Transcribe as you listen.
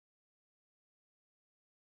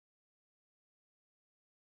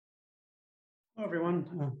Hello,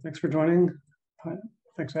 everyone. Thanks for joining.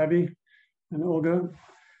 Thanks, Abby and Olga.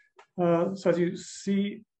 So as you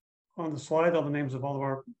see on the slide, all the names of all of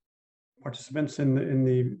our participants in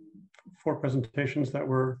the 4 presentations that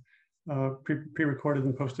were pre-recorded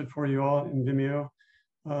and posted for you all in Vimeo.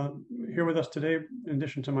 Here with us today, in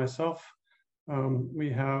addition to myself, we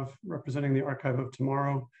have representing the Archive of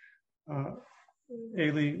Tomorrow,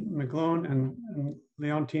 Eilidh, MacGlone, and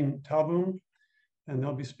Leontien Talboom. And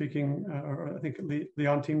they'll be speaking, or I think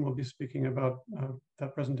Leontien will be speaking about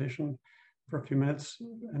that presentation for a few minutes,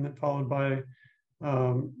 and then followed by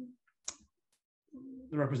the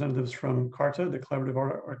representatives from CARTA, the Collaborative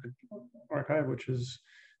Archive, which is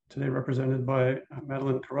today represented by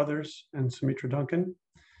Madeline Carruthers and Sumitra Duncan.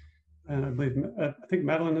 And I think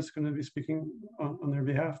Madeline is going to be speaking on their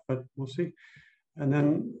behalf, but we'll see. And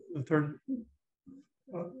then the third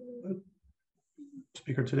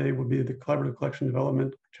speaker today will be the Collaborative Collection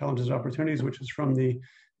Development Challenges and Opportunities, which is from the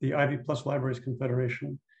IPLC Libraries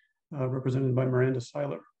Confederation, represented by Miranda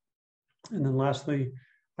Silers. And then lastly,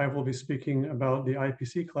 I will be speaking about the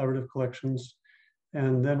Iipc collaborative collections.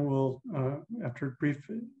 And then we'll, after brief,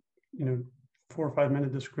 4 or 5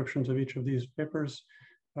 minute descriptions of each of these papers,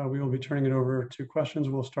 we will be turning it over to questions.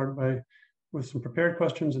 We'll start with some prepared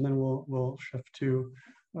questions, and then we'll shift to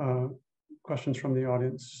questions from the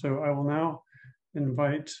audience. So I will now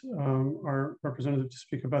invite our representative to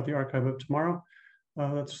speak about the Archive of Tomorrow.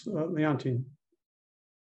 That's Leontien.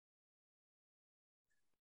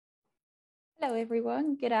 Hello,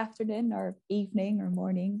 everyone. Good afternoon or evening or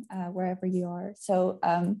morning, wherever you are. So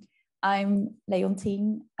I'm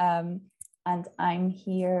Leontien, and I'm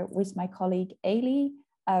here with my colleague Eilidh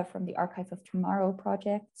from the Archive of Tomorrow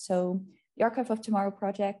project. So the Archive of Tomorrow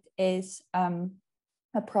project is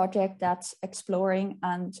a project that's exploring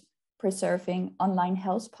and preserving online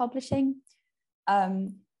health publishing.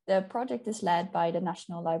 The project is led by the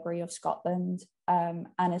National Library of Scotland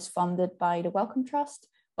and is funded by the Wellcome Trust,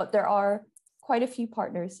 but there are quite a few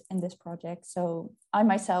partners in this project. So I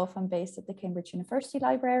myself am based at the Cambridge University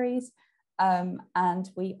Libraries, and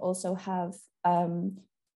we also have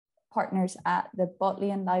partners at the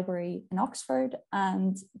Bodleian Library in Oxford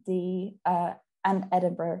and and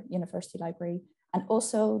Edinburgh University Library. And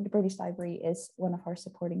also the British Library is one of our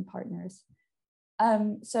supporting partners.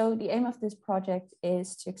 So the aim of this project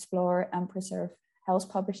is to explore and preserve health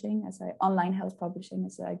publishing, online health publishing,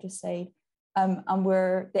 as I just said. And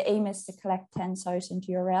the aim is to collect 10,000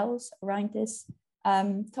 URLs around this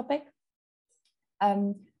topic.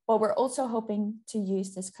 But we're also hoping to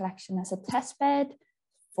use this collection as a test bed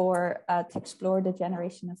to explore the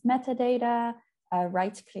generation of metadata,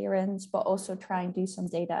 rights clearance, but also try and do some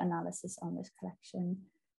data analysis on this collection.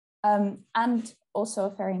 And also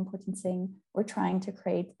a very important thing, we're trying to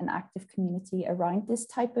create an active community around this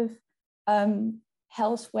type of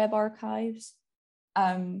health web archives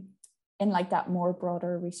in like that more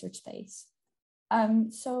broader research space.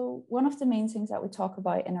 So one of the main things that we talk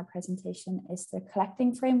about in our presentation is the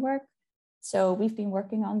collecting framework. So we've been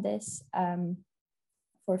working on this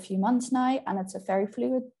for a few months now, and it's a very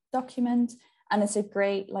fluid document. And it's a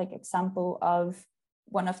great example of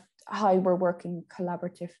how we're working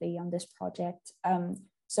collaboratively on this project.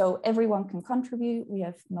 So everyone can contribute. We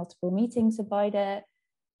have multiple meetings about it.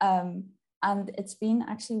 And it's been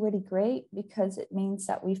actually really great because it means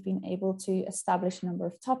that we've been able to establish a number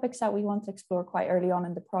of topics that we want to explore quite early on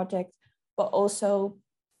in the project, but also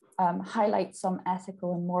highlight some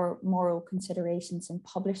ethical and more moral considerations in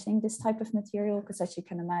publishing this type of material. Because as you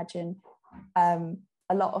can imagine,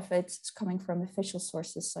 a lot of it's coming from official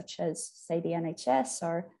sources such as, say, the NHS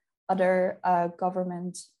or other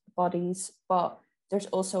government bodies, but there's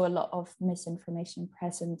also a lot of misinformation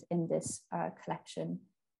present in this collection.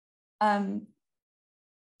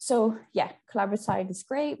 So yeah, collaborative side is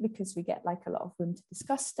great because we get a lot of room to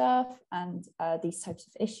discuss stuff and these types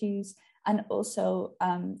of issues. And also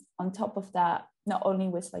on top of that, not only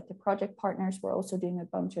with the project partners, we're also doing a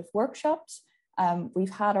bunch of workshops. We've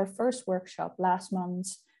had our first workshop last month,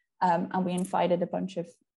 and we invited a bunch of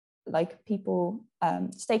people,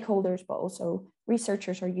 stakeholders, but also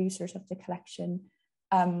researchers or users of the collection,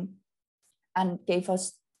 and gave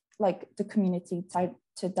us the community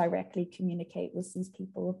to directly communicate with these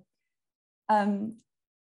people.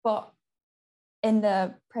 But in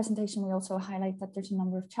the presentation, we also highlight that there's a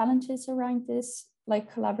number of challenges around this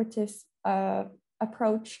collaborative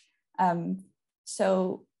approach.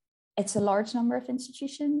 So it's a large number of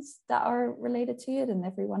institutions that are related to it, and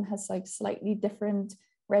everyone has slightly different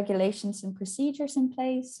regulations and procedures in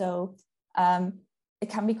place. So it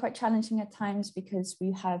can be quite challenging at times because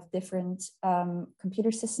we have different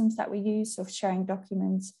computer systems that we use. So sharing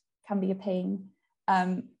documents can be a pain.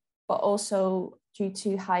 but also due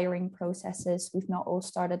to hiring processes, we've not all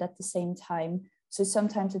started at the same time. So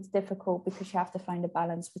sometimes it's difficult because you have to find a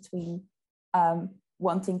balance between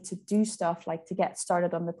wanting to do stuff like to get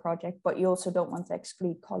started on the project, but you also don't want to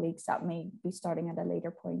exclude colleagues that may be starting at a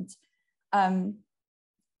later point.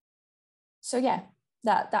 So yeah,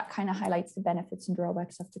 that kind of highlights the benefits and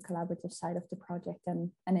drawbacks of the collaborative side of the project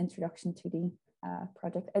and an introduction to the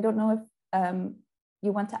project. I don't know if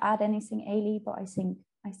you want to add anything, Eilidh, but I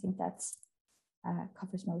think that's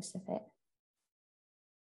covers most of it.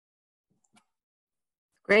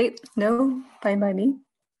 Great. No, fine by me.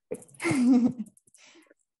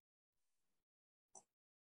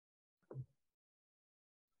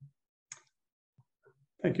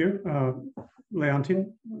 Thank you.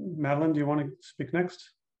 Leontien, Madeline, do you want to speak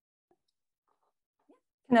next?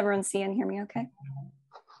 Can everyone see and hear me okay?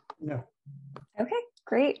 Yeah. Okay,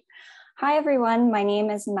 great. Hi, everyone. My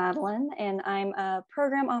name is Madeline, and I'm a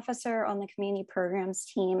program officer on the community programs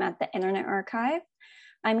team at the Internet Archive.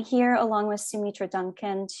 I'm here along with Sumitra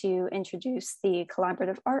Duncan to introduce the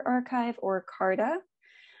Collaborative Art Archive, or CARTA.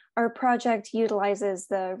 Our project utilizes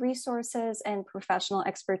the resources and professional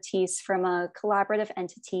expertise from a collaborative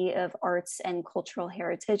entity of arts and cultural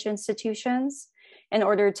heritage institutions in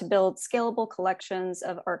order to build scalable collections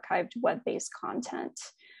of archived web-based content,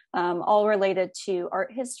 all related to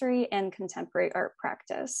art history and contemporary art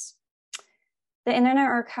practice. The Internet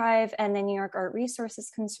Archive and the NYARC Art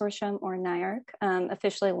Resources Consortium, or NYARC,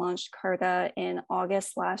 officially launched CARTA in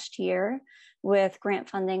August last year with grant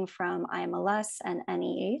funding from IPLC and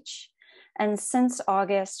NEH. And since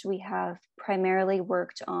August, we have primarily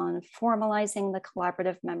worked on formalizing the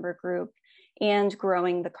collaborative member group and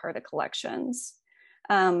growing the CARTA collections.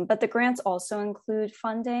 But the grants also include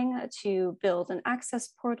funding to build an access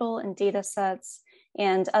portal and data sets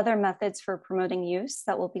and other methods for promoting use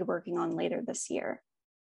that we'll be working on later this year.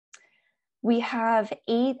 We have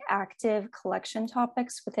 8 active collection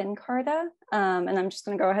topics within CARTA, and I'm just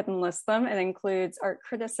going to go ahead and list them. It includes art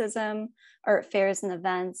criticism, art fairs and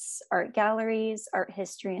events, art galleries, art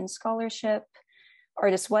history and scholarship,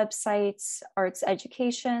 artist websites, arts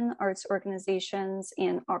education, arts organizations,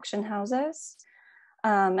 and auction houses.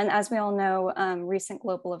 And as we all know, recent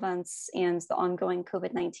global events and the ongoing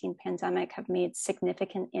COVID-19 pandemic have made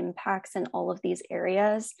significant impacts in all of these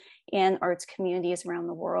areas and arts communities around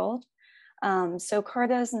the world. So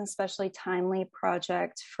CARTA is an especially timely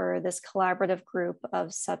project for this collaborative group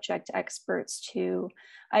of subject experts to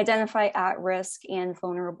identify at-risk and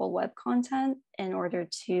vulnerable web content in order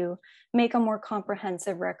to make a more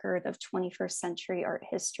comprehensive record of 21st century art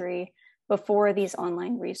history before these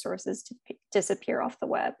online resources disappear off the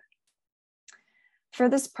web. For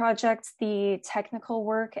this project, the technical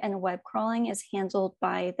work and web crawling is handled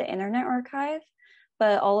by the Internet Archive,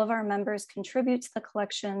 but all of our members contribute to the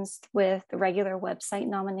collections with regular website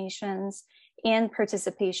nominations and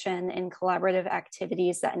participation in collaborative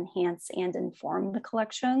activities that enhance and inform the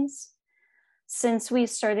collections. Since we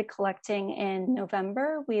started collecting in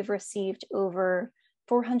November, we've received over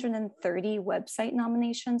 430 website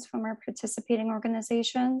nominations from our participating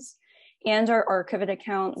organizations, and our Archived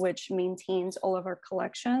account, which maintains all of our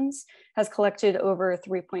collections, has collected over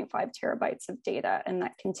 3.5 terabytes of data, and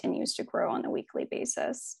that continues to grow on a weekly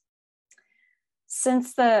basis.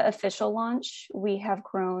 Since the official launch, we have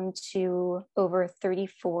grown to over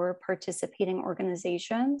 34 participating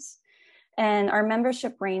organizations, and our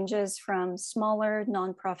membership ranges from smaller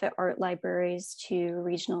nonprofit art libraries to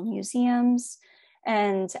regional museums,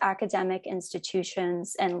 and academic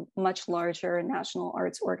institutions and much larger national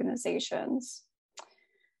arts organizations.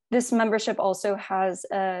 This membership also has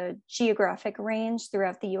a geographic range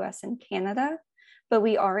throughout the US and Canada, but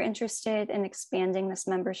we are interested in expanding this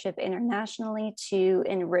membership internationally to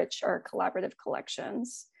enrich our collaborative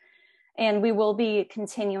collections. And we will be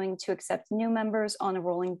continuing to accept new members on a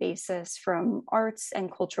rolling basis from arts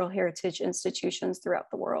and cultural heritage institutions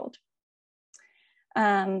throughout the world.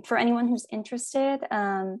 For anyone who's interested,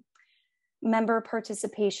 member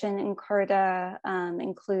participation in CARTA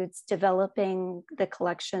includes developing the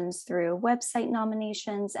collections through website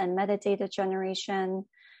nominations and metadata generation,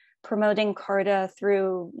 promoting CARTA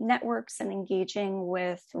through networks and engaging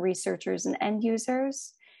with researchers and end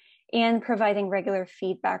users, and providing regular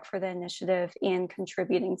feedback for the initiative and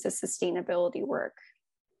contributing to sustainability work.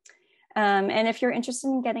 And if you're interested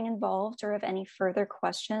in getting involved or have any further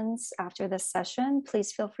questions after this session,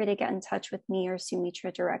 please feel free to get in touch with me or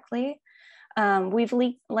Sumitra directly. We've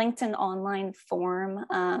linked an online form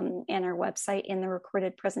and our website in the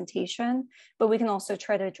recorded presentation, but we can also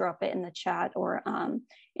try to drop it in the chat or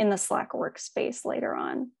in the Slack workspace later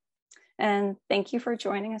on. And thank you for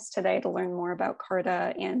joining us today to learn more about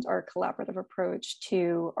CARTA and our collaborative approach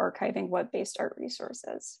to archiving web-based art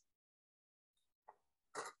resources.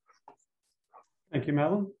 Thank you,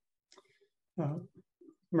 Madeline.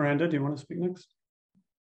 Miranda, do you want to speak next?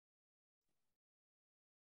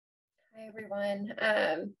 Hi, everyone.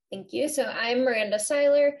 Thank you. So I'm Miranda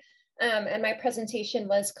Silers, and my presentation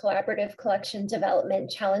was Collaborative Collection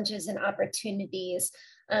Development Challenges and Opportunities.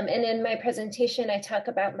 And in my presentation, I talk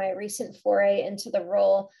about my recent foray into the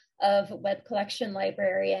role of web collection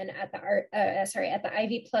librarian at the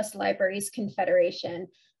Ivy+ Libraries Confederation.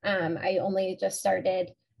 I only just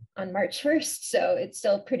started on March 1st, so it's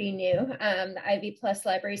still pretty new. The Ivy+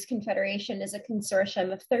 Libraries Confederation is a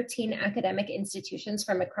consortium of 13 academic institutions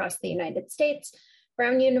from across the United States: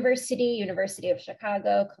 Brown University, University of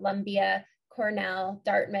Chicago, Columbia, Cornell,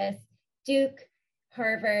 Dartmouth, Duke,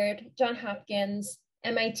 Harvard, Johns Hopkins,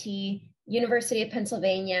 MIT, University of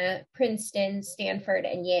Pennsylvania, Princeton, Stanford,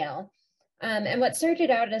 and Yale. And what started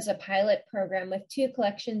out as a pilot program with 2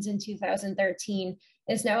 collections in 2013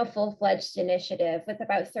 is now a full-fledged initiative with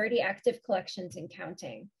about 30 active collections and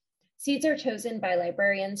counting. Seeds are chosen by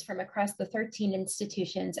librarians from across the 13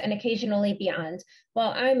 institutions and occasionally beyond, while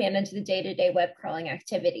I manage the day-to-day web crawling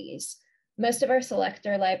activities. Most of our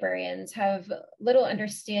selector librarians have little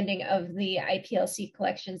understanding of the IPLC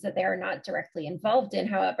collections that they are not directly involved in,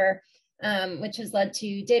 however, which has led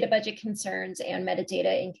to data budget concerns and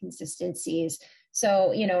metadata inconsistencies.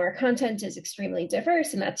 So, our content is extremely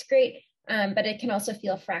diverse, and that's great, but it can also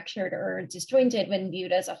feel fractured or disjointed when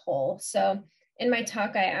viewed as a whole. So in my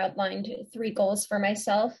talk, I outlined 3 goals for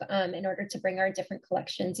myself in order to bring our different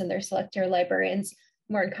collections and their selector librarians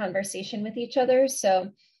more in conversation with each other. So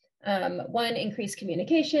 1, increase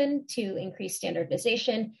communication; 2, increase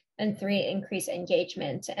standardization; and 3, increase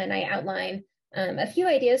engagement. And I outline a few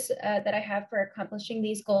ideas that I have for accomplishing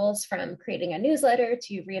these goals, from creating a newsletter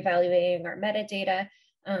to reevaluating our metadata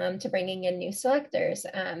to bringing in new selectors.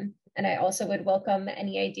 And I also would welcome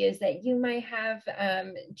any ideas that you might have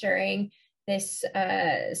during this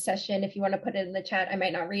session. If you want to put it in the chat, I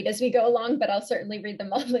might not read as we go along, but I'll certainly read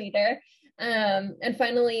them all later. And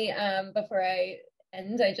finally, before I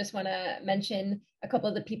end, I just want to mention a couple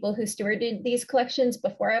of the people who stewarded these collections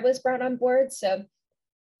before I was brought on board. So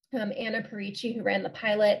Anna Perici, who ran the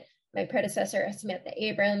pilot, my predecessor, Samantha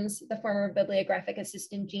Abrams, the former bibliographic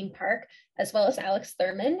assistant, Jean Park, as well as Alex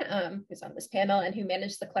Thurman, who's on this panel and who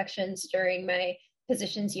managed the collections during my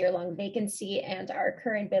position's year-long vacancy, and our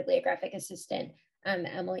current bibliographic assistant,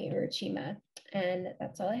 Emily Uruchima. And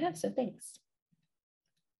that's all I have, so thanks.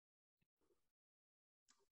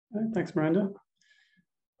 Thanks, Miranda.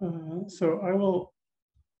 So I will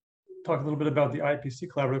talk a little bit about the Iipc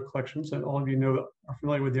collaborative collections, and all of you are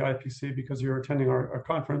familiar with the Iipc because you're attending our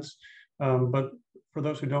conference. But for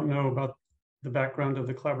those who don't know about the background of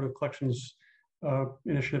the collaborative collections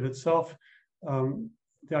initiative itself,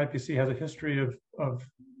 the Iipc has a history of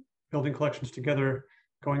building collections together,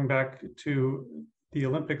 going back to the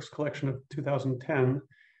Olympics collection of 2010,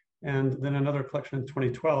 and then another collection in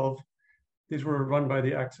 2012. These were run by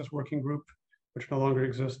the Access Working Group, which no longer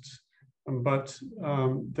exists. But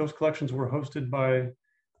those collections were hosted by,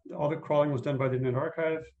 all the crawling was done by the Internet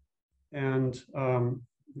Archive, and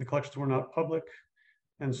the collections were not public.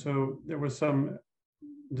 And so there was some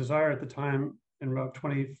desire at the time in about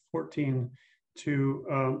 2014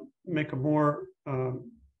 to make a more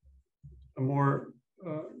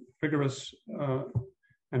rigorous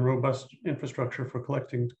and robust infrastructure for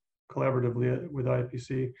collecting collaboratively with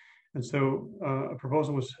Iipc. And so a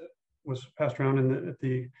proposal was passed around at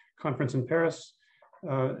the conference in Paris,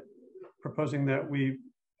 proposing that we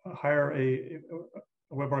hire a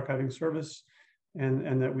web archiving service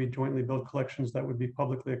and that we jointly build collections that would be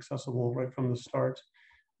publicly accessible right from the start.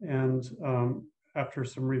 And after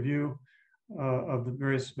some review of the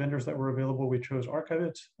various vendors that were available, we chose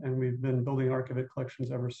Archivit, and we've been building Archivit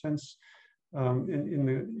collections ever since.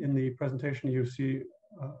 In the presentation, you see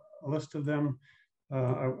a list of them.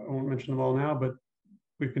 I won't mention them all now, but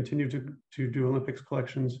we've continued to do Olympics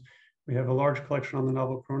collections. We have a large collection on the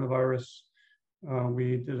novel coronavirus.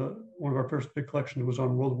 We did one of our first big collections was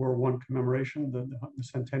on World War I commemoration, the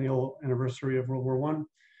centennial anniversary of World War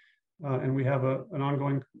I. And we have an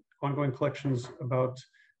ongoing collections about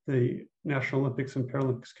the National Olympics and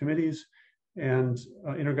Paralympics committees and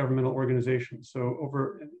intergovernmental organizations. So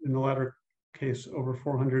in the latter case, over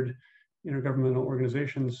 400 intergovernmental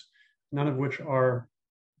organizations, none of which are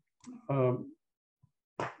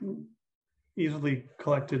easily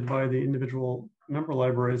collected by the individual member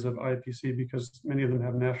libraries of Iipc, because many of them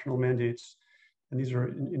have national mandates, and these are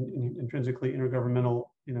intrinsically intergovernmental,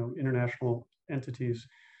 international entities.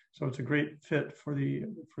 So it's a great fit for the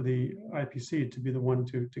IPC to be the one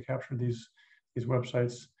to capture these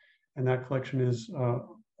websites. And that collection is a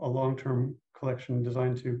long-term collection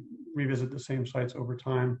designed to revisit the same sites over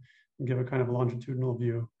time and give a kind of longitudinal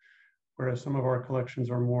view, whereas some of our collections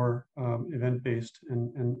are more event-based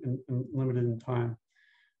and limited in time.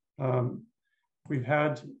 We've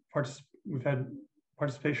had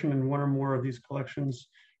participation in one or more of these collections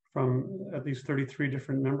from at least 33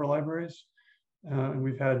 different member libraries. And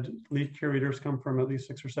we've had lead curators come from at least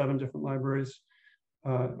 6 or 7 different libraries,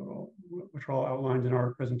 which are all outlined in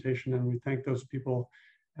our presentation. And we thank those people,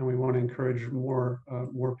 and we want to encourage more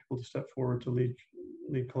people to step forward to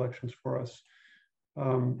lead collections for us.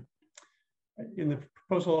 In the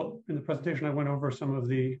presentation, I went over some of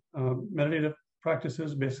the metadata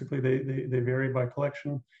practices. Basically, they vary by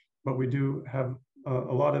collection, but we do have a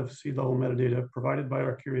lot of seed level metadata provided by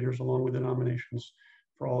our curators along with the nominations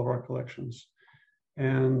for all of our collections.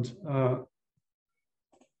 And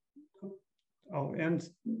I'll end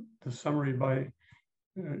the summary by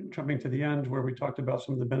jumping to the end where we talked about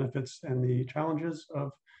some of the benefits and the challenges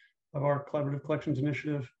of our collaborative collections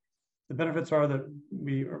initiative. The benefits are that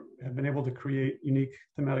we have been able to create unique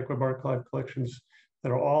thematic web archive collections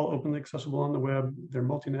that are all openly accessible on the web. They're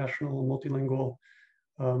multinational, multilingual.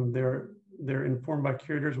 They're informed by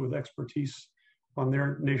curators with expertise on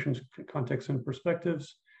their nation's contexts and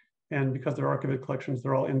perspectives. And because they're archived collections,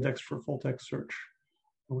 they're all indexed for full text search,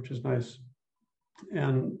 which is nice.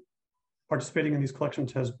 And participating in these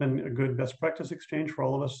collections has been a good best practice exchange for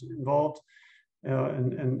all of us involved.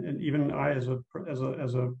 And even I, as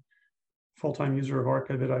a full-time user of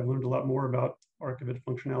Archived, I've learned a lot more about Archived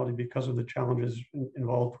functionality because of the challenges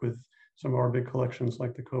involved with some of our big collections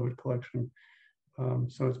like the COVID collection.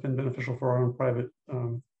 So it's been beneficial for our own private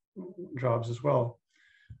jobs as well.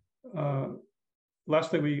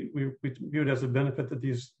 Lastly, we view it as a benefit that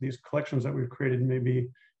these collections that we've created may be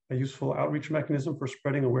a useful outreach mechanism for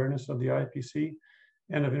spreading awareness of the IPC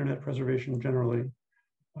and of internet preservation generally.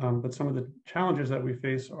 But some of the challenges that we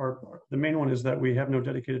face are, the main one is that we have no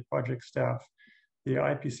dedicated project staff. The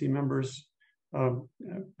IPC members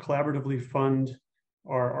collaboratively fund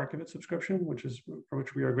our Archived subscription, for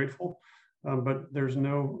which we are grateful, but there's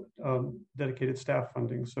no dedicated staff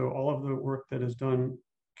funding. So all of the work that is done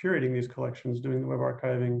curating these collections, doing the web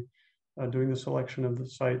archiving, doing the selection of the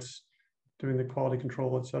sites, doing the quality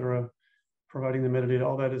control, et cetera, providing the metadata,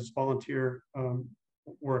 all that is volunteer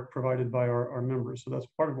work provided by our members. So that's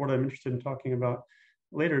part of what I'm interested in talking about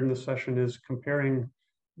later in this session, is comparing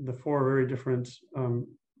the 4 very different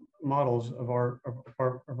models of our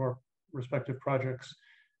respective projects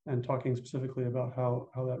and talking specifically about how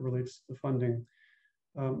that relates to funding.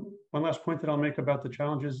 One last point that I'll make about the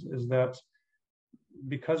challenges is that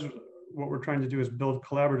because what we're trying to do is build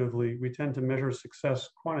collaboratively, we tend to measure success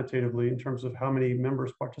quantitatively in terms of how many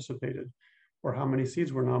members participated, or how many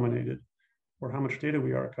seeds were nominated, or how much data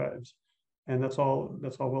we archived. And that's all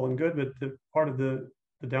well and good, but part of the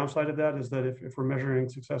downside of that is that if we're measuring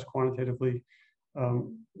success quantitatively,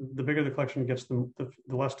 the bigger the collection gets, the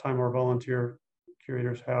less time our volunteer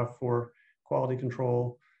curators have for quality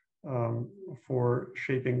control, for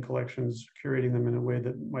shaping collections, curating them in a way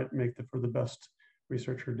that might make for the best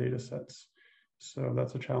researcher data sets. So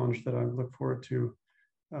that's a challenge that I look forward to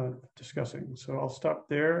discussing. So I'll stop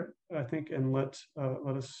there, I think, and let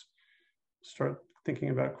us start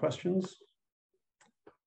thinking about questions.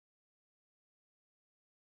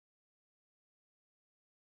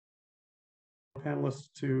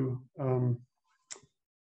 Panelists to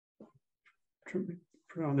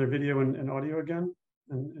turn on their video and audio again,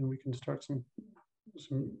 and we can start some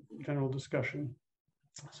general discussion.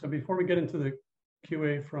 So before we get into the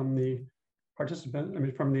QA from the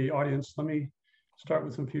from the audience, let me start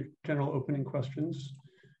with some few general opening questions.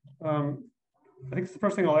 I think the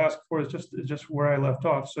first thing I'll ask for is just where I left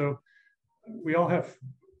off. So we all have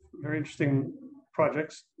very interesting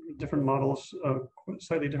projects, different models,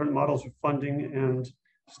 slightly different models of funding and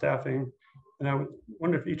staffing. And I would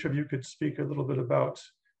wonder if each of you could speak a little bit about,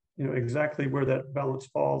 exactly where that balance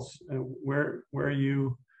falls and where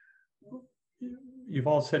you've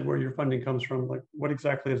all said where your funding comes from, like what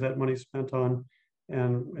exactly is that money spent on,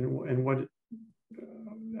 and what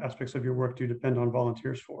aspects of your work do you depend on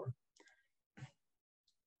volunteers for?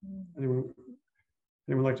 Anyone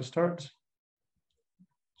like to start?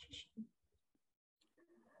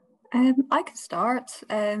 I can start.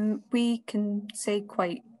 We can say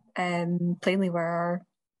quite plainly where our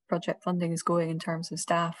project funding is going in terms of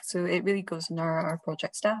staff. So it really goes in our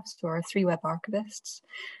project staff. So our 3 web archivists,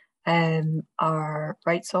 our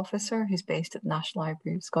rights officer who's based at the National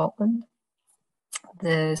Library of Scotland,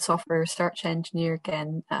 the software research engineer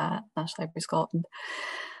again at National Library of Scotland,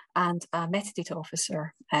 and a metadata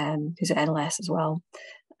officer who's at NLS as well.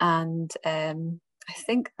 And I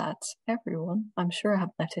think that's everyone. I'm sure I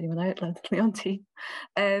haven't left anyone out, Leontien.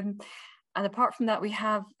 And apart from that, we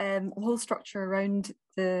have a whole structure around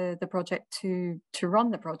the project to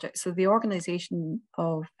run the project. So the organisation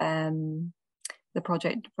of the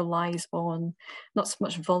project relies on not so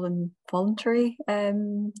much voluntary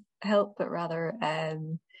help, but rather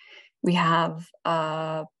we have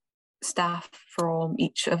staff from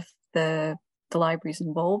each of the libraries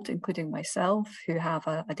involved, including myself, who have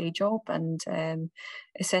a day job, and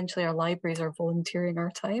essentially our libraries are volunteering our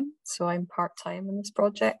time. So I'm part-time in this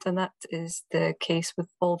project, and that is the case with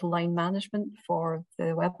all the line management for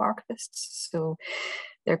the web archivists. So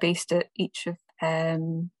they're based at each of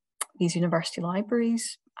these university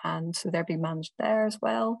libraries, and so they're being managed there as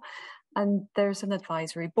well. And there's an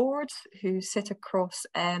advisory board who sit across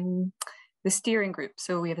the steering group.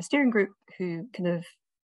 So we have a steering group who kind of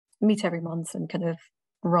meet every month and kind of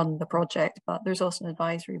run the project, but there's also an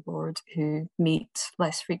advisory board who meet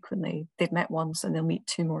less frequently. They've met once and they'll meet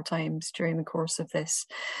 2 more times during the course of this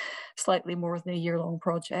slightly more than a year-long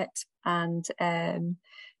project. And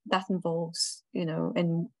that involves, you know,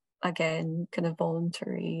 in again, kind of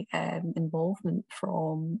voluntary involvement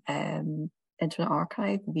from Internet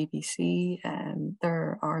Archive, the BBC.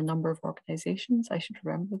 There are a number of organisations, I should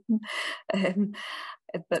remember them.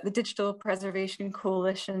 But the Digital Preservation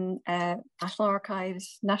Coalition, National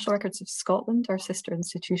Archives, National Records of Scotland, our sister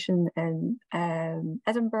institution in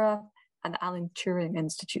Edinburgh, and the Alan Turing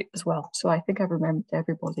Institute as well. So I think I've remembered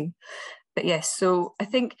everybody. But yes, so I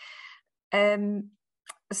think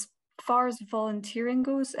as far as volunteering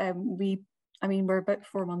goes, we're about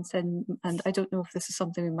 4 months in, and I don't know if this is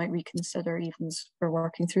something we might reconsider even as we're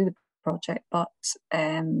working through the project, but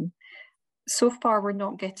so far we're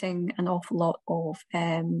not getting an awful lot of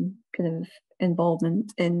kind of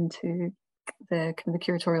involvement into the kind of the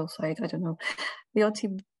curatorial side. I don't know.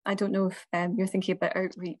 Leontien, I don't know if you're thinking about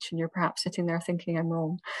outreach and you're perhaps sitting there thinking I'm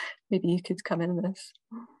wrong. Maybe you could come in this.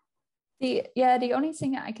 The only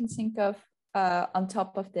thing I can think of on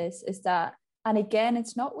top of this is that, and again,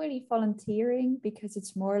 it's not really volunteering because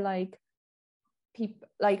it's more like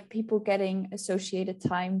people getting associated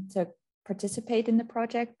time to participate in the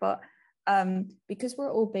project, but because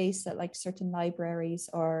we're all based at like certain libraries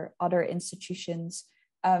or other institutions,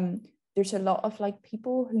 there's a lot of like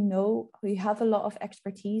people who have a lot of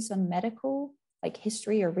expertise on medical, like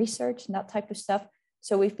history or research and that type of stuff.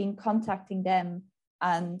 So we've been contacting them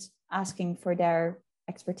and asking for their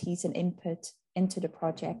expertise and input into the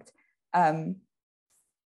project.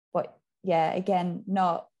 But yeah, again,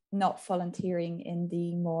 not volunteering in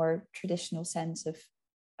the more traditional sense of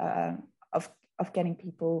getting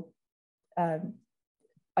people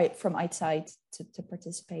from outside to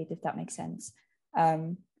participate, if that makes sense.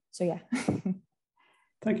 So yeah.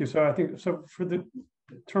 Thank you. So I think for the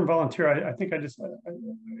term volunteer, I think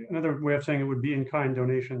another way of saying it would be in-kind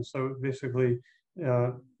donations. So basically,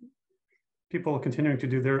 people continuing to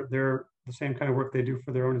do the same kind of work they do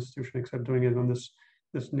for their own institution, except doing it on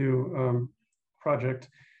this new project.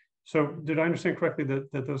 So did I understand correctly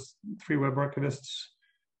that those 3 web archivists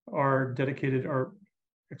are dedicated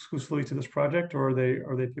exclusively to this project, or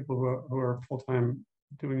are they people who are full-time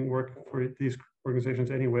doing work for these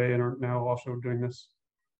organizations anyway and are now also doing this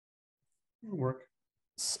work?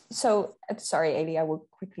 So sorry, Eilidh, I will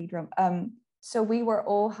quickly drum. So we were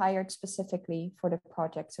all hired specifically for the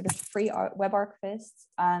project. So there's 3 web archivists,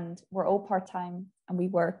 and we're all part-time, and we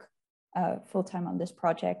work full-time on this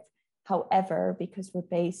project. However, because we're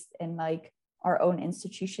based in like our own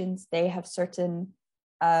institutions, they have certain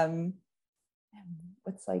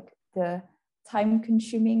what's like the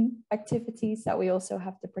time-consuming activities that we also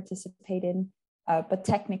have to participate in. But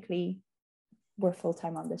technically, we're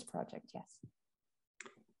full-time on this project, yes.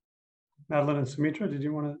 Madeline and Sumitra, did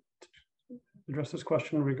you want to address this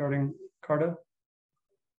question regarding CARTA?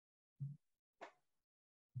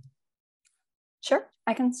 Sure,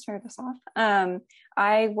 I can start us off.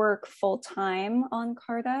 I work full-time on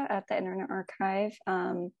CARTA at the Internet Archive.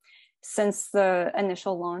 Since the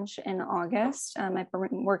initial launch in August, I've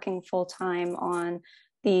been working full-time on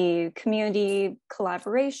the community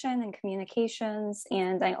collaboration and communications,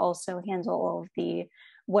 and I also handle all of the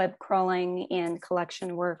web crawling and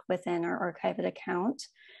collection work within our Archived account.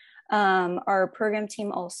 Our program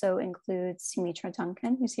team also includes Sumitra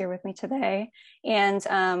Duncan, who's here with me today, and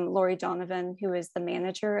Lori Donovan, who is the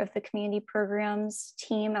manager of the community programs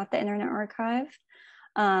team at the Internet Archive.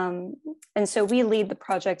 And so we lead the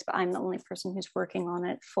project, but I'm the only person who's working on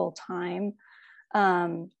it full time.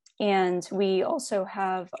 And we also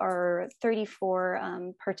have our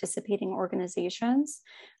 34 participating organizations,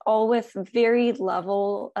 all with varied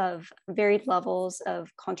levels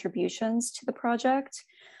of contributions to the project.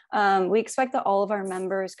 We expect that all of our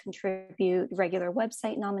members contribute regular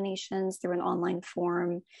website nominations through an online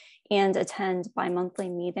forum and attend bi-monthly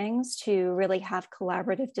meetings to really have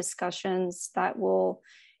collaborative discussions that will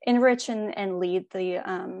enrich and lead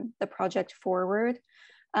the project forward.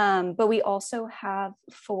 But we also have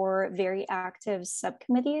 4 very active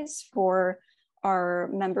subcommittees for our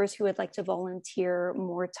members who would like to volunteer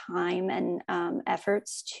more time and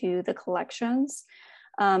efforts to the collections.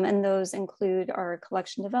 And those include our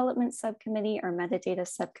collection development subcommittee, our metadata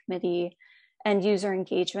subcommittee, and user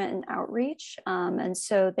engagement and outreach. And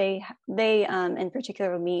so they in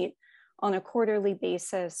particular meet on a quarterly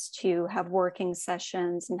basis to have working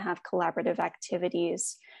sessions and have collaborative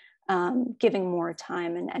activities, giving more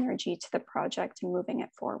time and energy to the project and moving it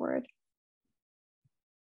forward.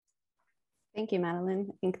 Thank you, Madeline.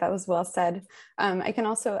 I think that was well said. I can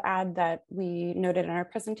also add that we noted in our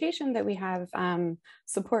presentation that we have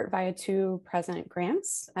support via 2 present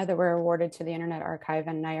grants that were awarded to the Internet Archive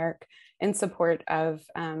and NYARC in support of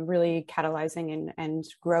really catalyzing and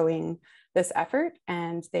growing this effort.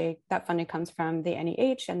 And that funding comes from the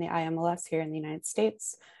NEH and the IMLS here in the United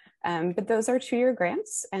States. But those are 2-year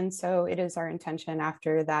grants. And so it is our intention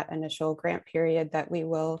after that initial grant period that we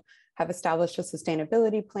will have established a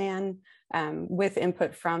sustainability plan with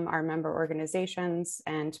input from our member organizations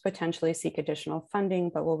and potentially seek additional funding,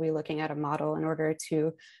 but we'll be looking at a model in order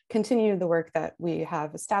to continue the work that we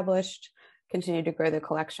have established, continue to grow the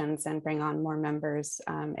collections and bring on more members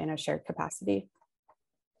in a shared capacity.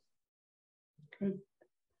 Good.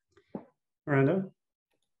 Miranda?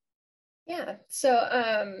 Yeah,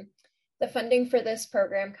 so the funding for this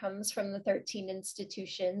program comes from the 13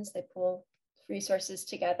 institutions. They pull resources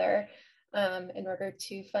together in order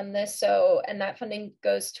to fund this. So, and that funding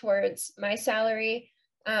goes towards my salary,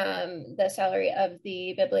 the salary of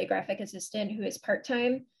the bibliographic assistant who is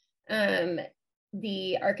part-time,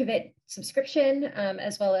 the Archivate subscription,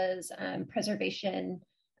 as well as preservation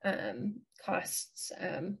costs.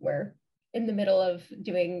 We're in the middle of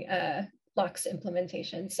doing LOCKSS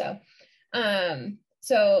implementation. So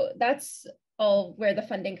that's all where the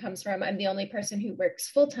funding comes from. I'm the only person who works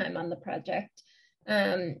full-time on the project.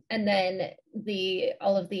 And then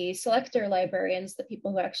all of the selector librarians, the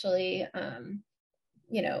people who actually,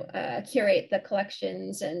 curate the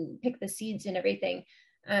collections and pick the seeds and everything,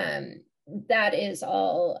 that is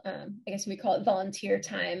all, I guess we call it volunteer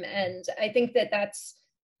time. And I think that that's,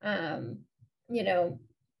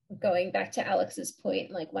 going back to Alex's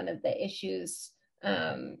point, like one of the issues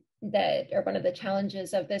one of the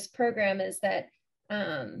challenges of this program is that,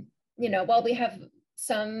 while we have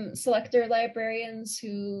some selector librarians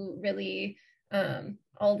who really,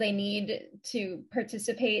 all they need to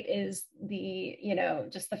participate is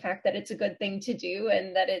just the fact that it's a good thing to do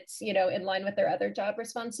and that it's, in line with their other job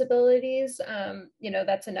responsibilities,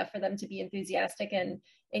 that's enough for them to be enthusiastic and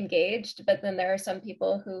engaged. But then there are some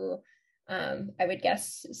people who I would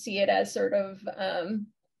guess see it as sort of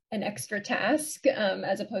an extra task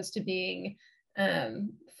as opposed to being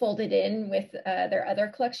folded in with their other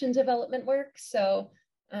collection development work. So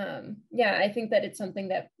I think that it's something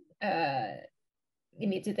that you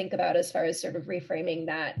need to think about as far as sort of reframing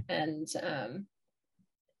that and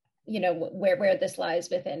where this lies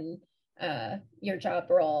within your job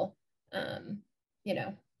role,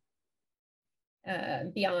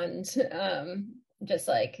 beyond just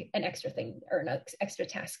like an extra thing or an extra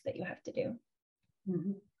task that you have to do.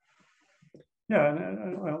 Mm-hmm. Yeah,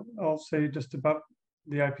 and I'll say just about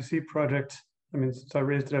the IPC project. I mean, since I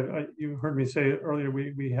raised it, you heard me say earlier,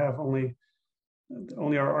 we have only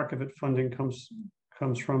our Archivate funding comes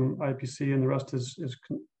from IPC, and the rest is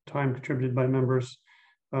time contributed by members,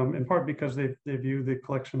 in part because they view the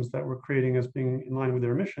collections that we're creating as being in line with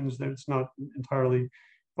their missions. That it's not entirely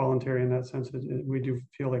voluntary in that sense. We do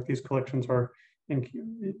feel like these collections are in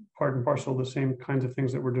part and parcel the same kinds of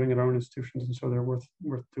things that we're doing at our own institutions, and so they're worth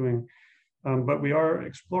doing. But we are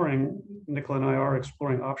exploring, Nicola and I are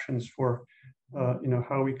exploring options for,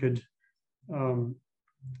 how we could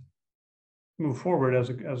move forward as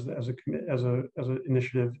an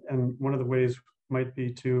initiative. And one of the ways might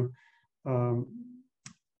be to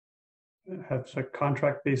have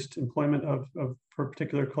contract-based employment for a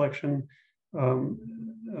particular collection,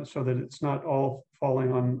 so that it's not all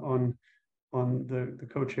falling on the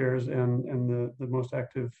co-chairs and the most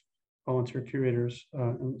active volunteer curators.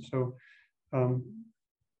 And so I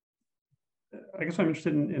guess I'm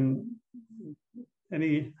interested in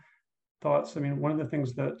any thoughts. I mean, one of the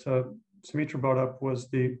things that Sumitra brought up was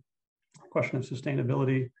the question of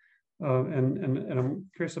sustainability. And I'm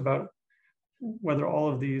curious about whether all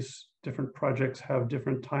of these different projects have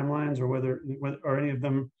different timelines, or whether are any of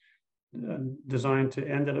them designed to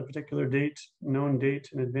end at a particular date, known date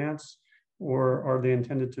in advance, or are they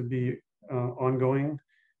intended to be ongoing?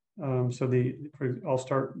 I'll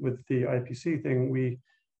start with the IPC thing.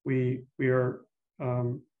 We are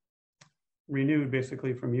renewed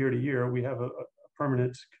basically from year to year. We have a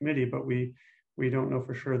permanent committee, but we don't know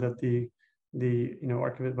for sure that the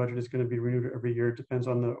archivist budget is going to be renewed every year. It depends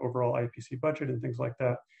on the overall IPC budget and things like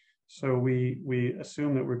that. So we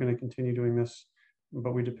assume that we're going to continue doing this,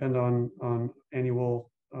 but we depend on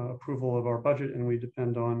annual approval of our budget, and we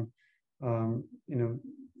depend on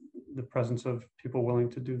the presence of people willing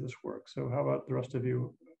to do this work. So how about the rest of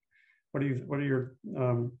you? What are your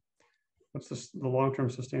what's the long-term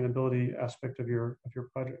sustainability aspect of your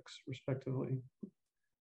projects, respectively?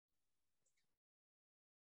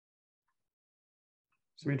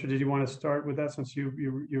 Sumitra, did you want to start with that, since you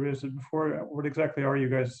raised it before? What exactly are you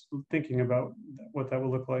guys thinking about what that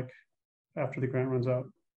will look like after the grant runs out?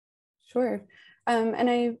 Sure.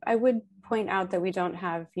 And I would point out that we don't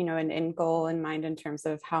have, an end goal in mind in terms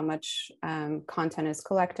of how much content is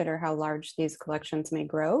collected or how large these collections may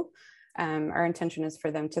grow. Our intention is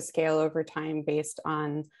for them to scale over time based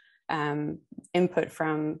on input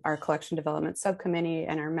from our collection development subcommittee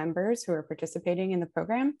and our members who are participating in the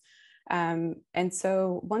program. And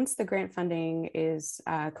so once the grant funding is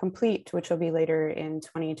complete, which will be later in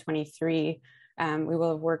 2023, we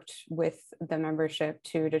will have worked with the membership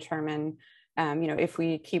to determine if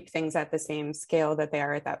we keep things at the same scale that they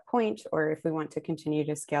are at that point, or if we want to continue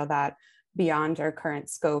to scale that beyond our current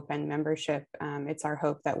scope and membership. It's our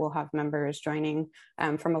hope that we'll have members joining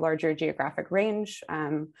from a larger geographic range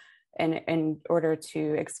in order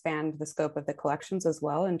to expand the scope of the collections as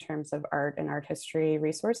well in terms of art and art history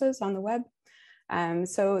resources on the web.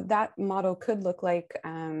 So that model could look like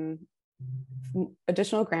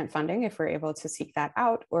additional grant funding if we're able to seek that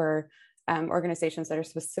out, or organizations that are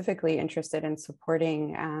specifically interested in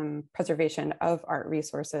supporting preservation of art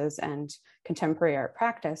resources and contemporary art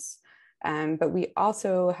practice. But we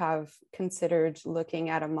also have considered looking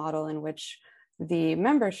at a model in which the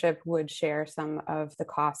membership would share some of the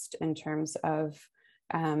cost in terms of,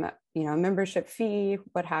 membership fee,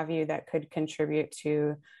 what have you, that could contribute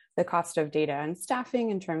to the cost of data and staffing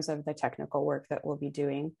in terms of the technical work that we'll be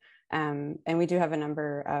doing. And we do have a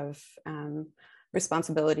number of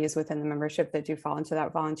responsibilities within the membership that do fall into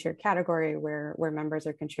that volunteer category, where members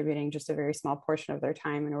are contributing just a very small portion of their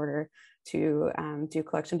time in order to do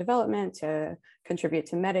collection development, to contribute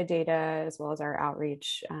to metadata, as well as our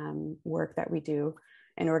outreach work that we do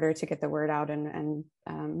in order to get the word out and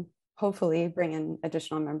hopefully bring in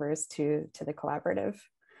additional members to the collaborative.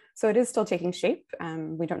 So it is still taking shape.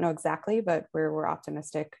 We don't know exactly, but we're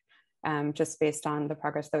optimistic just based on the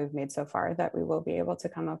progress that we've made so far, that we will be able to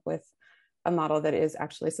come up with a model that is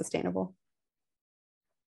actually sustainable.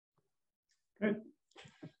 Great.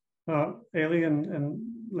 Eilidh and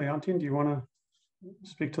Leontien, do you want to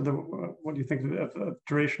speak to what do you think of the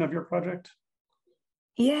duration of your project?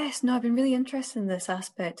 Yes, no, I've been really interested in this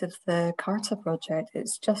aspect of the CARTA project.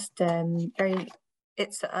 It's just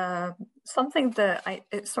it's something that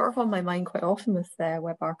it's sort of on my mind quite often with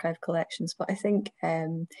web archive collections, but I think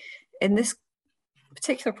in this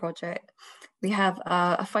particular project, we have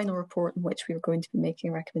a final report in which we are going to be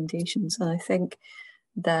making recommendations, and I think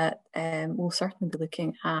that we'll certainly be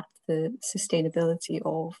looking at the sustainability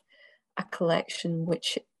of a collection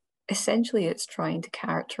which essentially it's trying to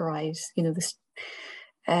characterize, this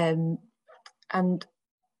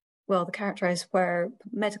characterize where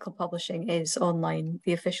medical publishing is online,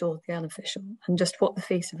 the official, the unofficial, and just what the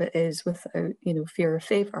face of it is without, fear of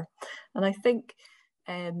favour. And I think,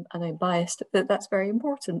 and I'm biased, that that's very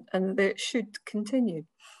important and that it should continue.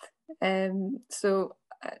 So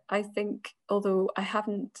I think, although I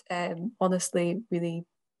haven't honestly really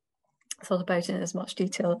thought about it in as much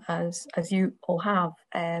detail as you all have,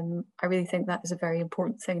 I really think that is a very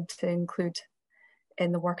important thing to include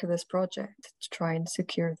in the work of this project, to try and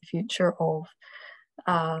secure the future of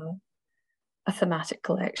a thematic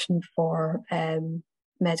collection for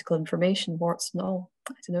medical information, warts and all.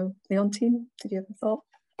 I don't know, Leontien, did you have a thought?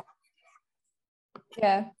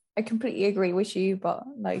 Yeah, I completely agree with you, but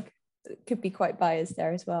it could be quite biased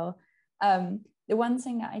there as well. The one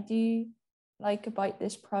thing that I do like about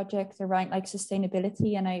this project around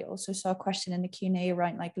sustainability, and I also saw a question in the Q&A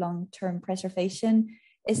around long-term preservation,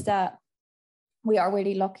 is that we are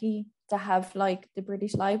really lucky to have the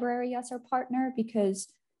British Library as our partner,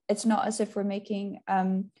 because it's not as if we're making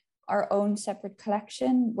our own separate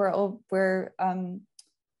collection. We're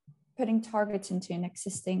putting targets into an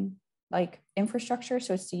existing like infrastructure.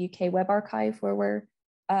 So it's the UK Web Archive where we're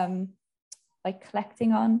like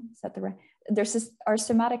collecting on. Is that the right? There's this, our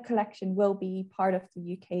somatic collection will be part of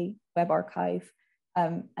the UK Web Archive,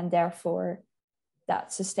 and therefore that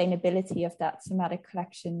sustainability of that somatic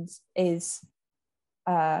collections is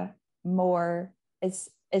more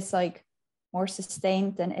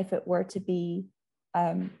sustained than if it were to be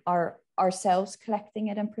ourselves collecting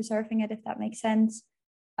it and preserving it, if that makes sense.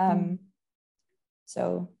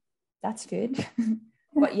 So that's good.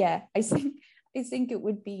 But yeah, I think it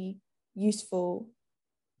would be useful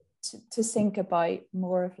to think about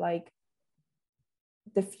more of like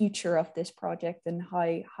the future of this project and how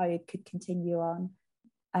it could continue on,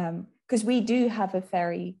 because we do have a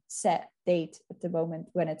very set date at the moment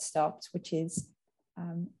when it stops, which is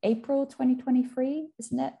April 2023,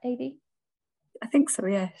 isn't it, Eilidh? I think so,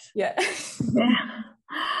 yes. Yeah. Yeah.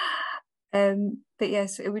 But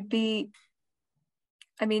yes, it would be,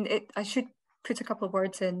 I mean, I should put a couple of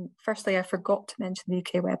words in. Firstly, I forgot to mention the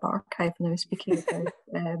UK Web Archive when I was speaking about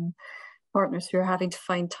partners who are having to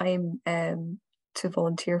find time to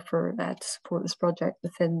volunteer for to support this project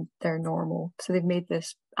within their normal. So they've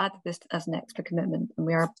added this as an extra commitment, and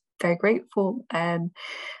we are very grateful.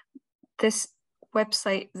 This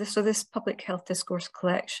website, this public health discourse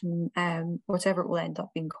collection, whatever it will end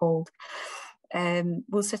up being called,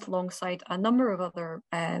 will sit alongside a number of other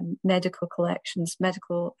medical collections,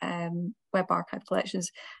 web archive collections,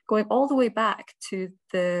 going all the way back to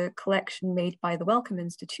the collection made by the Wellcome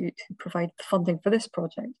Institute, who provided the funding for this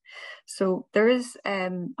project. So there is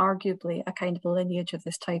arguably a kind of a lineage of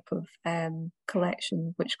this type of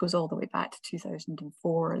collection, which goes all the way back to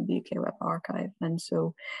 2004 in the UK Web Archive. And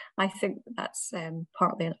so I think that's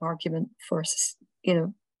partly an argument for,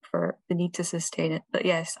 for the need to sustain it. But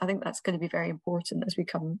yes, I think that's going to be very important as we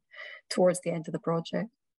come towards the end of the project.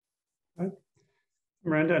 Right.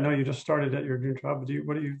 Miranda, I know you just started at your new job, but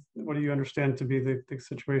what do you understand to be the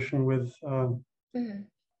situation with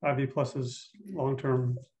IV+'s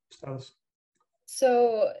long-term status?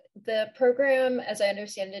 So the program, as I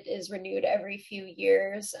understand it, is renewed every few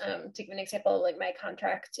years. To give an example, like my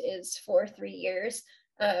contract is for 3 years,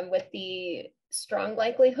 with the strong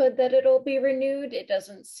likelihood that it'll be renewed. It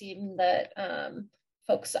doesn't seem that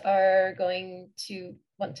folks are going to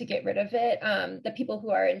want to get rid of it. The people who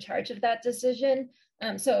are in charge of that decision.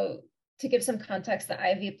 So to give some context, the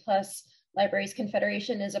IV+ Libraries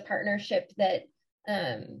Confederation is a partnership that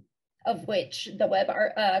of which the web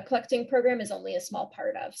art collecting program is only a small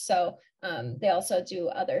part of. So they also do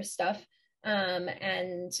other stuff.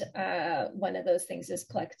 And one of those things is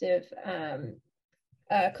collective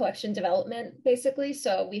collection development, basically.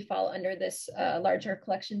 So we fall under this larger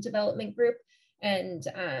collection development group, and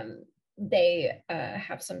they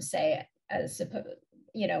have some say as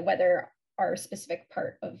whether our specific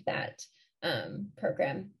part of that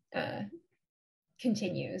program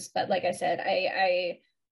continues. But like I said,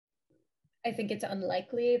 I think it's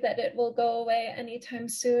unlikely that it will go away anytime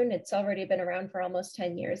soon. It's already been around for almost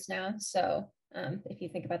 10 years now. So if you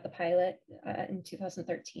think about the pilot in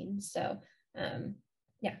 2013. So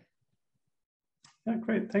yeah. Yeah,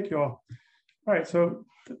 great. Thank you all. All right, so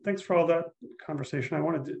thanks for all that conversation. I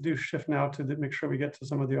wanted to do shift now to make sure we get to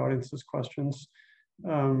some of the audience's questions.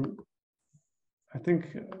 I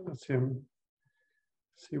think, let's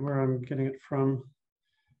see where I'm getting it from.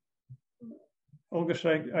 Olga,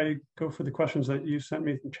 should I go for the questions that you sent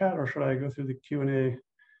me in chat, or should I go through the Q&A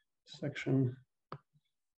section?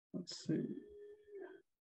 Let's see.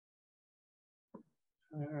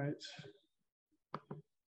 All right.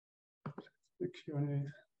 The Q&A.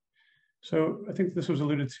 So I think this was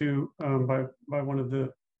alluded to by one of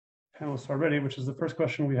the panelists already, which is the first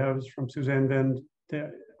question we have is from Suzanne Van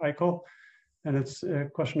Eichel, and it's a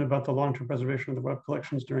question about the long-term preservation of the web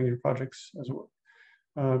collections during your projects as well.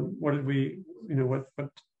 What did we, what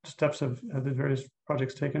steps have the various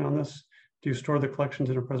projects taken on this? Do you store the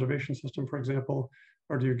collections in a preservation system, for example,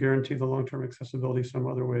 or do you guarantee the long-term accessibility some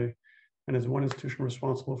other way? And is one institution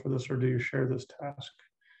responsible for this, or do you share this task?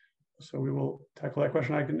 So we will tackle that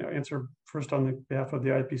question. I can answer first on the behalf of the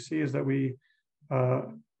IPC, is that we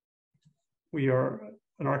are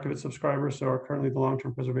an Archivit subscriber, so currently the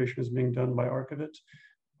long-term preservation is being done by Archivit.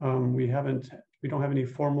 We don't have any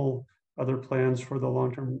formal other plans for the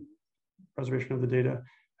long-term preservation of the data.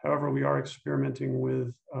 However, we are experimenting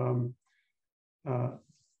with an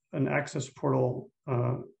access portal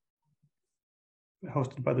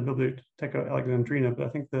hosted by the Biblioteca Alexandrina, but I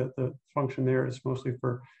think the function there is mostly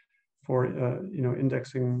for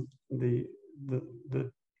indexing the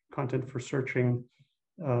content for searching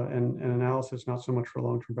and analysis, not so much for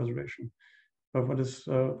long-term preservation. But what's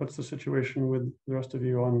the situation with the rest of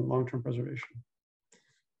you on long-term preservation?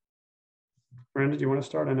 Miranda, do you want to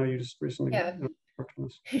start? I know you just recently worked on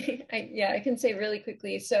this. I can say really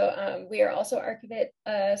quickly. So we are also Archivit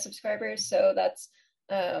subscribers. So that's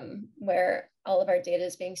where all of our data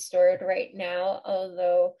is being stored right now,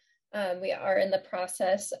 although we are in the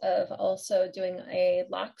process of also doing a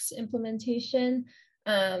LOCKSS implementation.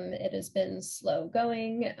 It has been slow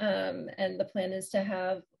going, and the plan is to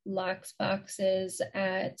have LOCKSS boxes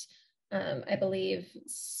at I believe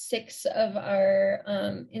 6 of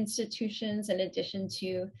our institutions, in addition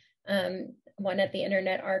to one at the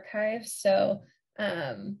Internet Archive. So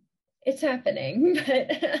it's happening, but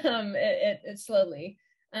it's slowly.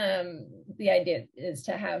 The idea is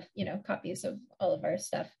to have, copies of all of our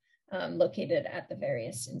stuff located at the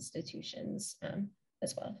various institutions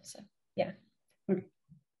as well. So, yeah. Okay.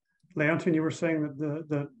 Leontien, you were saying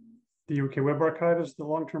that the UK Web Archive is the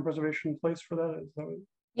long-term preservation place for that? Is that what...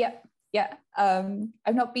 Yeah.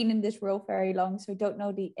 I've not been in this role very long, so I don't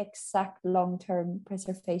know the exact long-term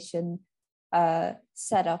preservation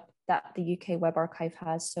setup that the UK Web Archive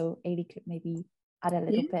has. So Eilidh could maybe add a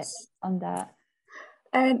little bit on that.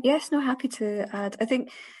 Yes, no, happy to add. I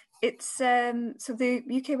think it's so the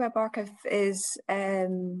UK Web Archive is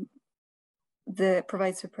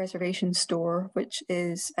provides a preservation store, which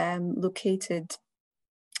is located.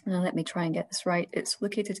 Now let me try and get this right. It's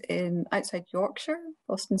located outside Yorkshire,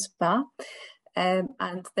 Boston Spa,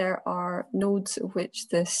 and there are nodes of which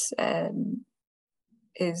this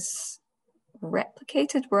is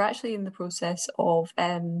replicated. We're actually in the process of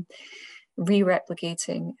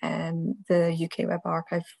re-replicating the UK Web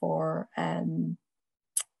Archive for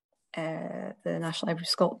the National Library of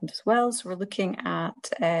Scotland as well. So we're looking at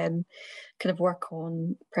kind of work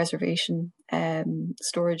on preservation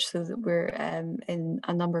storage, so that we're in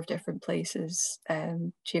a number of different places,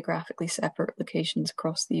 geographically separate locations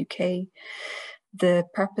across the UK. The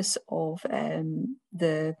purpose of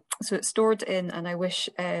so it's stored in, and I wish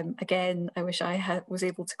I was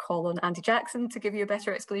able to call on Andy Jackson to give you a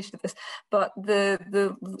better explanation of this, but the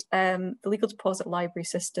legal deposit library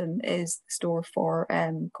system is the store for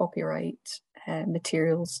copyright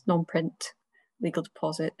materials, non-print legal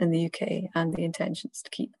deposit in the UK, and the intention is to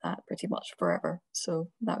keep that pretty much forever. So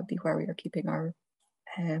that would be where we are keeping our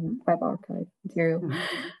web archive material,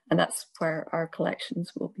 and that's where our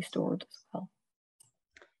collections will be stored as well.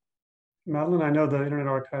 Madeline, I know the Internet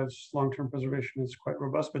Archive's long-term preservation is quite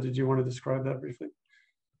robust, but did you want to describe that briefly?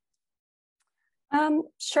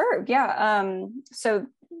 Sure, yeah. So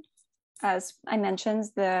as I mentioned,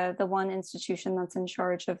 the one institution that's in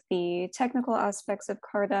charge of the technical aspects of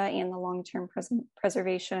CARTA and the long-term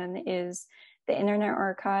preservation is the Internet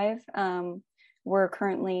Archive. We're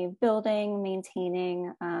currently building,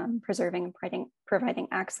 maintaining, preserving, and providing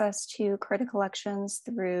access to CARTA collections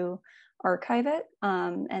through Archivit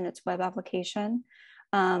and its web application.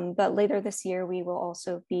 But later this year, we will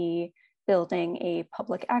also be building a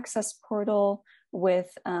public access portal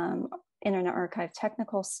with Internet Archive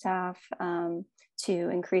technical staff to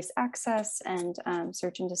increase access and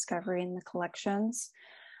search and discovery in the collections.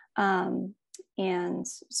 And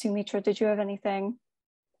Sumitra, did you have anything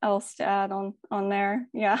else to add on there?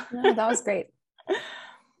 Yeah. No, that was great.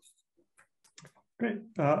 Great.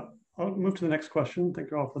 I'll move to the next question.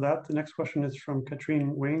 Thank you all for that. The next question is from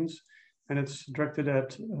Katrine Waynes, and it's directed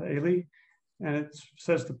at Eilidh. And it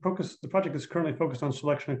says the project is currently focused on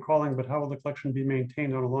selection and crawling, but how will the collection be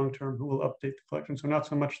maintained on a long term? Who will update the collection? So not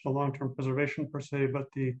so much the long-term preservation per se, but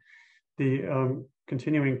the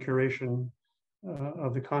continuing curation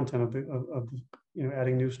of the content of the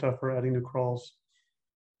adding new stuff or adding new crawls.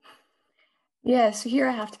 Yeah, so here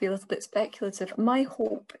I have to be a little bit speculative. My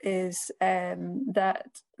hope is that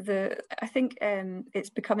I think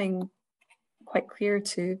it's becoming quite clear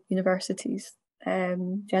to universities,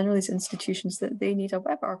 generally as institutions, that they need a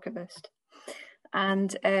web archivist.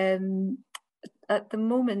 And at the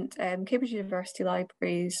moment, Cambridge University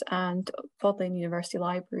Libraries and Bodleian University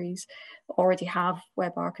Libraries already have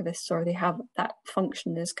web archivists, or they have that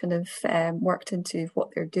function is kind of worked into what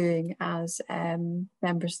they're doing as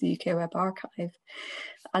members of the UK Web Archive.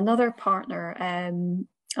 Another partner,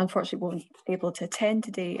 unfortunately won't be able to attend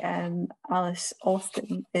today, Alice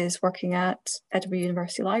Austin, is working at Edinburgh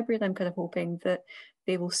University Library, and I'm kind of hoping that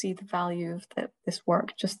they will see the value of this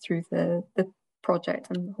work just through the project.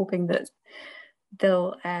 I'm hoping that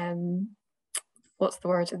they'll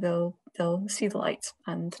they'll see the light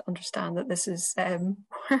and understand that this is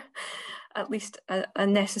at least a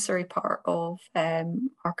necessary part of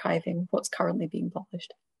archiving what's currently being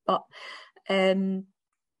published. But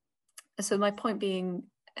so my point being,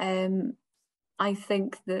 I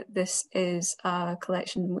think that this is a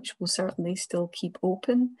collection which will certainly still keep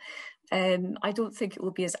open. I don't think it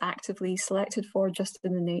will be as actively selected for, just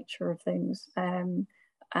in the nature of things. And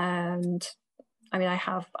I mean, I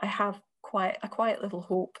have quite a quiet little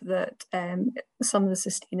hope that some of the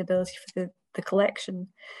sustainability for the collection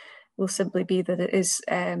will simply be that it is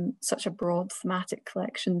such a broad thematic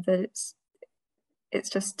collection that it's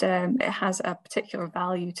just it has a particular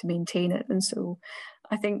value to maintain it. And so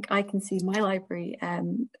I think I can see my library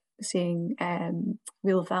seeing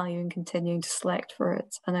real value in continuing to select for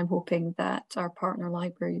it, and I'm hoping that our partner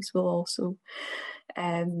libraries will also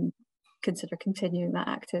consider continuing that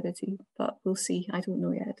activity, but we'll see. I don't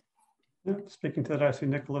know yet. Yeah, speaking to that, I see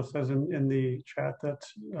Nicholas says in the chat that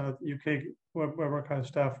UK Web Archive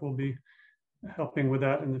staff will be helping with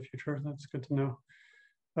that in the future. That's good to know.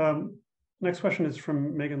 Next question is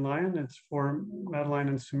from Megan Lyon. It's for Madeline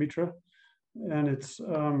and Sumitra, and it's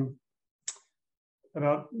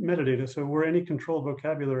about metadata. So were any controlled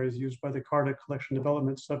vocabularies used by the CARTA Collection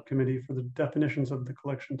Development Subcommittee for the definitions of the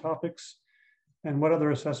collection topics? And what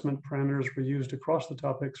other assessment parameters were used across the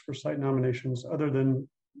topics for site nominations other than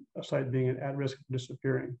a site being at risk of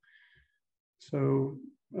disappearing? So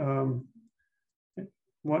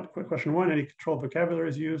question one, any controlled vocabulary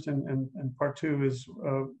is used, and part two is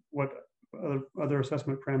what other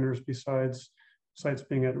assessment parameters besides sites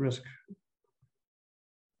being at risk?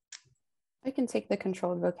 I can take the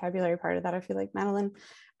controlled vocabulary part of that, I feel like, Madeline.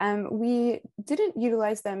 We didn't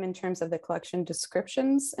utilize them in terms of the collection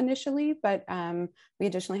descriptions initially, but we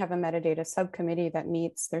additionally have a metadata subcommittee that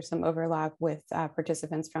meets. There's some overlap with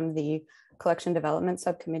participants from the collection development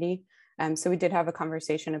subcommittee. So we did have a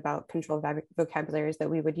conversation about controlled vocabularies that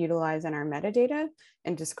we would utilize in our metadata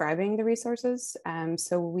in describing the resources.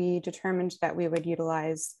 So we determined that we would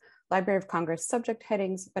utilize Library of Congress subject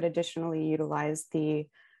headings, but additionally utilize the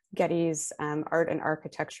Getty's Art and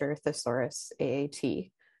Architecture Thesaurus AAT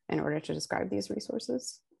in order to describe these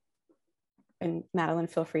resources. And Madeline,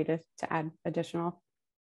 feel free to add additional.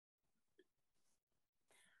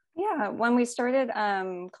 Yeah, when we started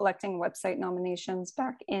collecting website nominations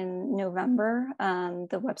back in November,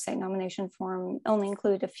 the website nomination form only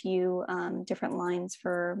included a few different lines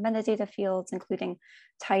for metadata fields, including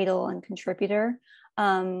title and contributor.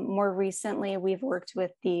 More recently, we've worked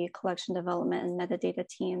with the collection development and metadata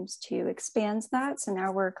teams to expand that. So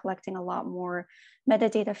now we're collecting a lot more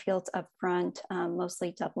metadata fields up front,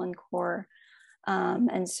 mostly Dublin core.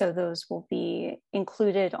 And so those will be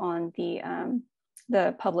included on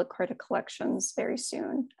the public CARTA collections very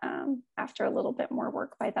soon, after a little bit more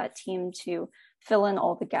work by that team to fill in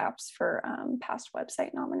all the gaps for past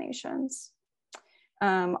website nominations.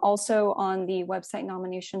 Also on the website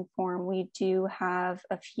nomination form, we do have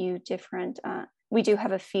a few different, we do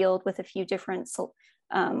have a field with a few different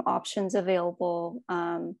options available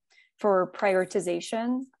for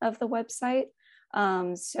prioritization of the website.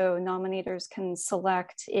 So nominators can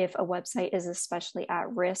select if a website is especially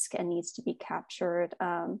at risk and needs to be captured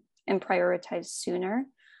and prioritized sooner.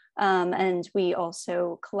 And we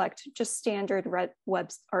also collect just standard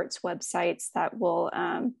arts websites that will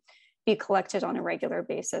be collected on a regular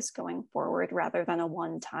basis going forward rather than a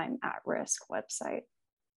one-time at-risk website.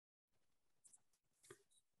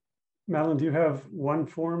 Madeline, do you have one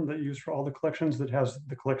form that you use for all the collections that has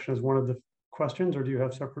the collection as one of the questions, or do you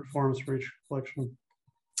have separate forms for each collection?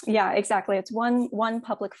 Yeah, exactly. It's one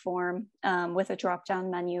public form with a drop-down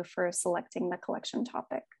menu for selecting the collection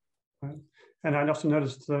topic. Right. And I also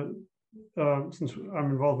noticed that since I'm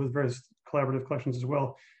involved with various collaborative collections as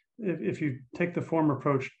well, if you take the form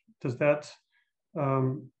approach, does that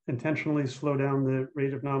intentionally slow down the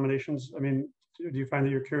rate of nominations? I mean, do you find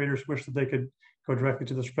that your curators wish that they could go directly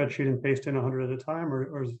to the spreadsheet and paste in 100 at a time,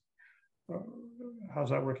 or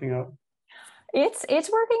how's that working out? It's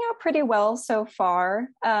working out pretty well so far.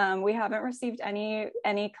 We haven't received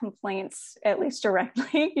any complaints, at least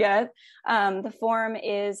directly yet. The form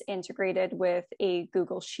is integrated with a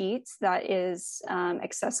Google Sheets that is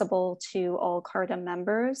accessible to all CARTA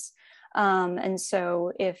members. And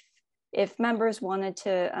so if members wanted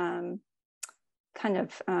to kind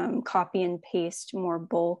of copy and paste more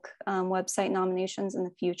bulk website nominations in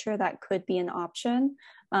the future, that could be an option,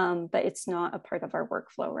 but it's not a part of our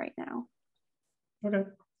workflow right now. Okay,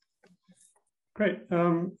 great. I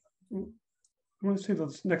want to see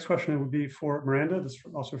the next question would be for Miranda. This is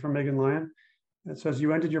also from Megan Lyon. It says,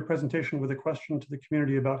 you ended your presentation with a question to the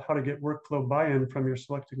community about how to get workflow buy-in from your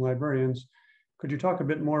selecting librarians. Could you talk a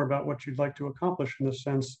bit more about what you'd like to accomplish in this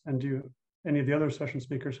sense? And do any of the other session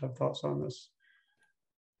speakers have thoughts on this?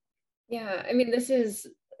 Yeah, I mean, this is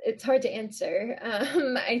it's hard to answer.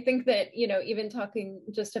 I think that, you know, even talking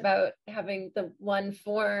just about having the one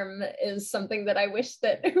form is something that I wish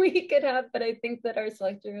that we could have, but I think that our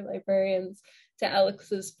selector librarians, to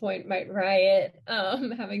Alex's point, might riot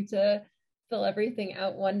having to fill everything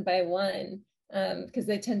out one by one, because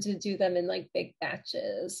they tend to do them in like big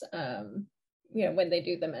batches, you know, when they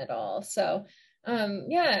do them at all. So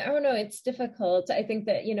yeah, I don't know, it's difficult. I think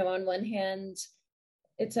that, you know, on one hand,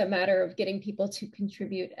 it's a matter of getting people to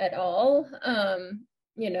contribute at all.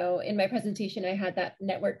 You know, in my presentation, I had that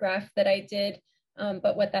network graph that I did,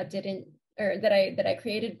 but what that didn't, or that I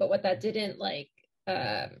created, but what that didn't like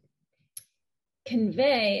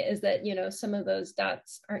convey is that, you know, some of those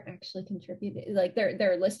dots aren't actually contributed. Like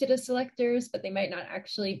they're listed as selectors, but they might not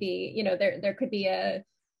actually be. You know, there could be a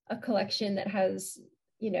collection that has,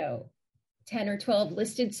 you know, 10 or 12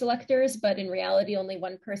 listed selectors, but in reality, only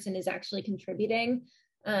one person is actually contributing.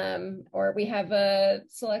 Or we have a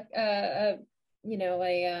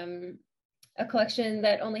collection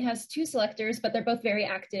that only has 2 selectors, but they're both very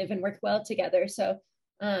active and work well together. So,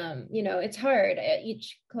 you know, it's hard.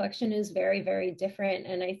 Each collection is very, very different.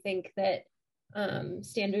 And I think that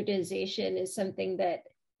standardization is something that,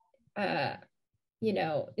 you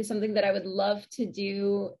know, is something that I would love to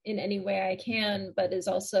do in any way I can, but is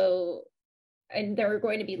also, and there are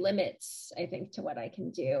going to be limits, I think, to what I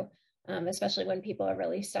can do. Especially when people are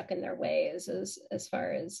really stuck in their ways as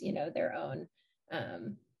far as, you know, their own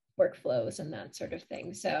workflows and that sort of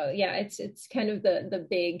thing. So yeah, it's kind of the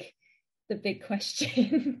big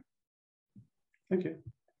question. Thank you.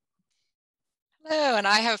 Hello, and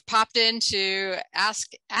I have popped in to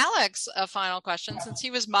ask Alex a final question since he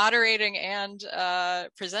was moderating and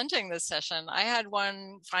presenting this session. I had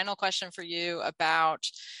one final question for you about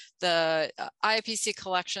the IPC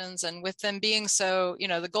collections, and with them being so, you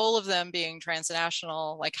know, the goal of them being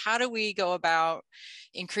transnational, like how do we go about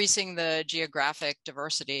increasing the geographic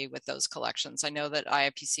diversity with those collections? I know that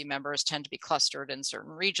IPC members tend to be clustered in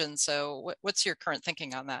certain regions. So what's your current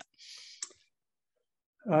thinking on that?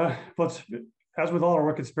 Well, as with all our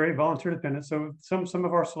work, it's very volunteer dependent. So some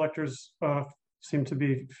of our selectors seem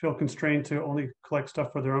to feel constrained to only collect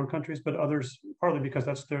stuff for their own countries, but others, partly because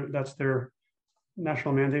that's their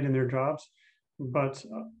national mandate in their jobs. But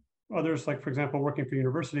others, like for example, working for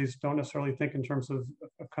universities, don't necessarily think in terms of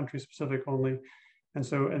country specific only, and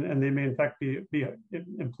so and they may in fact be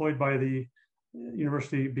employed by the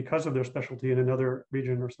university because of their specialty in another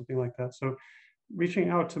region or something like that. So reaching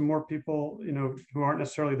out to more people, you know, who aren't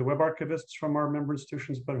necessarily the web archivists from our member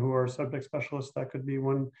institutions, but who are subject specialists, that could be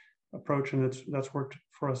one approach, and that's worked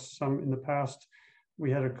for us some in the past.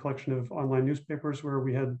 We had a collection of online newspapers where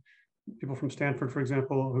we had people from Stanford, for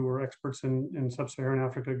example, who were experts in sub-Saharan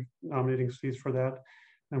Africa nominating cities for that,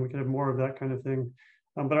 and we could have more of that kind of thing.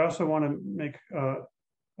 But I also want to make a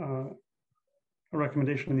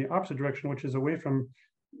recommendation in the opposite direction, which is away from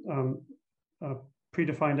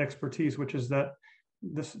predefined expertise, which is that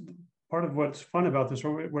this part of what's fun about this,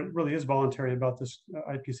 or what really is voluntary about this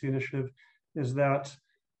IPC initiative, is that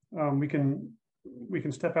we can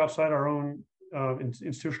step outside our own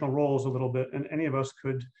institutional roles a little bit, and any of us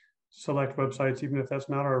could select websites, even if that's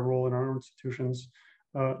not our role in our own institutions.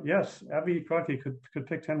 Yes, Abby Kraki could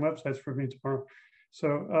pick 10 websites for me tomorrow.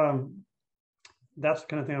 So that's the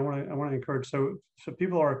kind of thing I want to encourage. So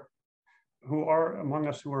people who are among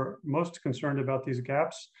us who are most concerned about these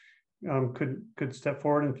gaps could step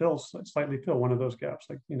forward and slightly fill one of those gaps.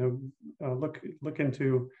 Like, you know, look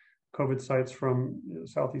into COVID sites from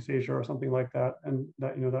Southeast Asia or something like that, and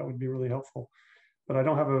that, you know, that would be really helpful. But I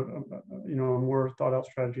don't have a more thought out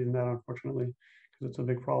strategy than that, unfortunately, because it's a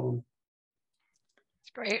big problem.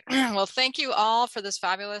 Great. Well, thank you all for this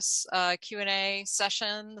fabulous Q&A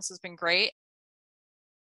session. This has been great.